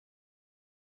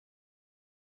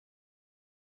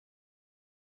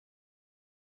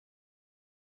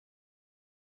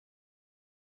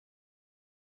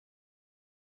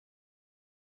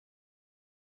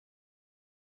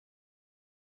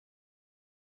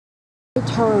The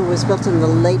tower was built in the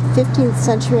late 15th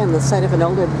century on the site of an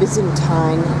older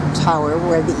Byzantine tower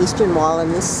where the eastern wall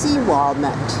and the sea wall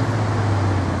met.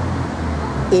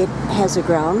 It has a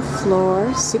ground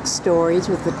floor, 6 stories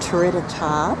with a turret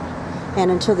atop, and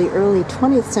until the early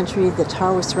 20th century the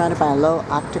tower was surrounded by a low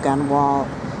octagon wall,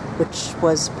 which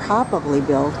was probably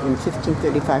built in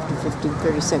 1535 to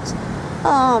 1536.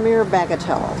 A mere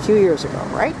bagatelle a few years ago,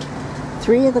 right?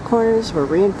 3 of the corners were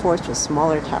reinforced with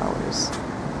smaller towers.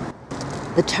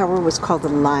 The tower was called the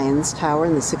Lion's Tower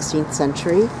in the 16th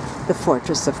century, the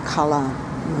Fortress of Cala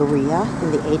Maria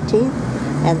in the 18th,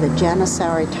 and the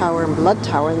Janissary Tower and Blood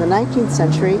Tower in the 19th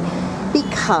century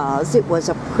because it was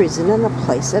a prison and a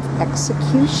place of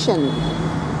execution.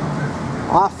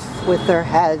 Off with their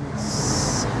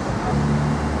heads.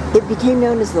 It became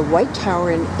known as the White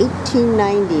Tower in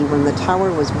 1890 when the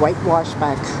tower was whitewashed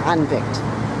by a convict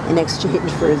in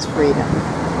exchange for his freedom.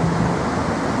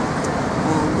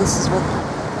 And this is what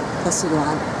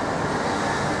Thessaloniki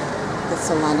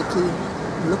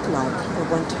looked like at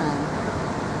one time.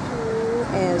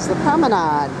 As the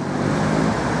promenade,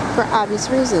 for obvious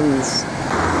reasons.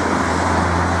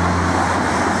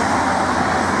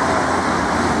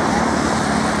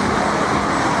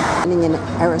 In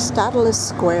Aristoteles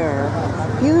Square,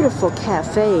 beautiful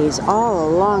cafes all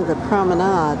along the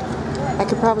promenade. I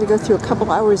could probably go through a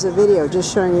couple hours of video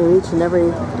just showing you each and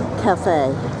every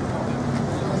cafe.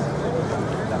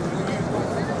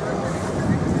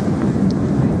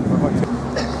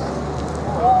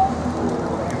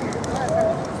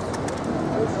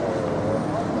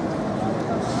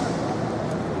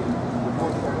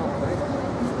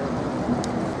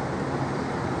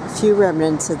 Few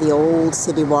remnants of the old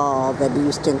city wall that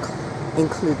used to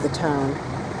include the town.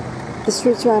 The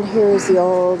streets around here is the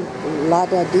old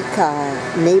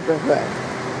Ladadica neighborhood.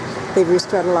 They've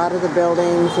restored a lot of the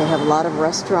buildings. They have a lot of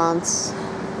restaurants.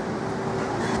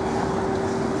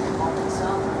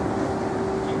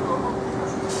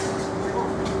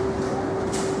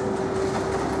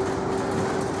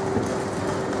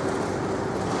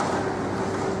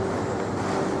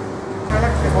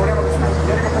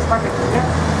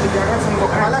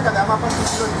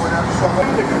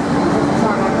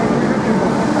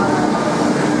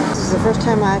 This is the first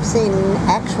time I've seen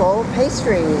actual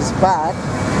pastries, but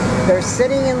they're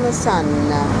sitting in the sun.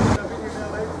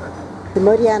 The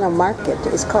Modiano market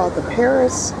is called the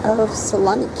Paris of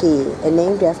Thessaloniki and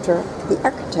named after the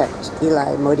architect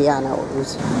Eli Modiano. It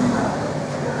was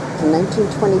in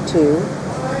 1922.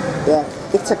 Yeah,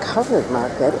 it's a covered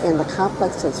market, and the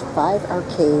complex has 5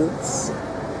 arcades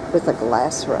with a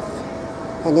glass roof.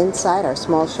 And inside are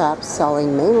small shops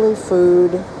selling mainly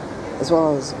food as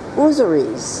well as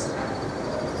usuries.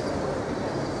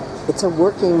 It's a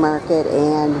working market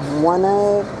and one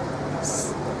of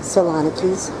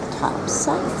Thessaloniki's top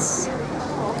sites.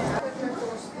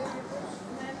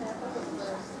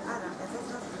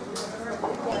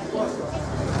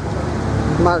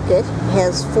 Market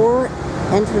has 4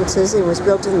 entrances. It was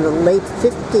built in the late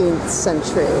 15th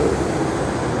century.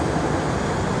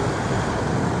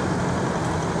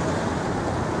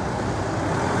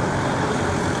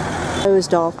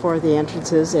 Closed all 4 of the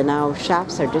entrances, and now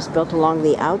shops are just built along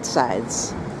the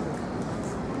outsides.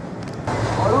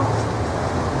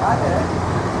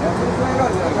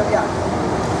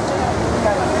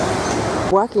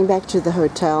 Walking back to the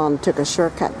hotel and took a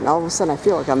shortcut, and all of a sudden I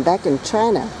feel like I'm back in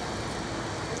China.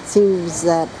 It seems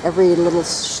that every little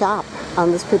shop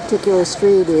on this particular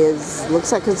street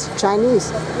looks like it's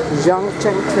Chinese.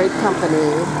 Zhongcheng Trade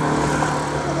Company.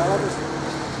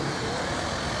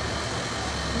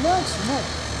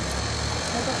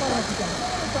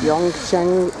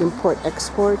 Yongsheng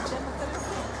Import-Export.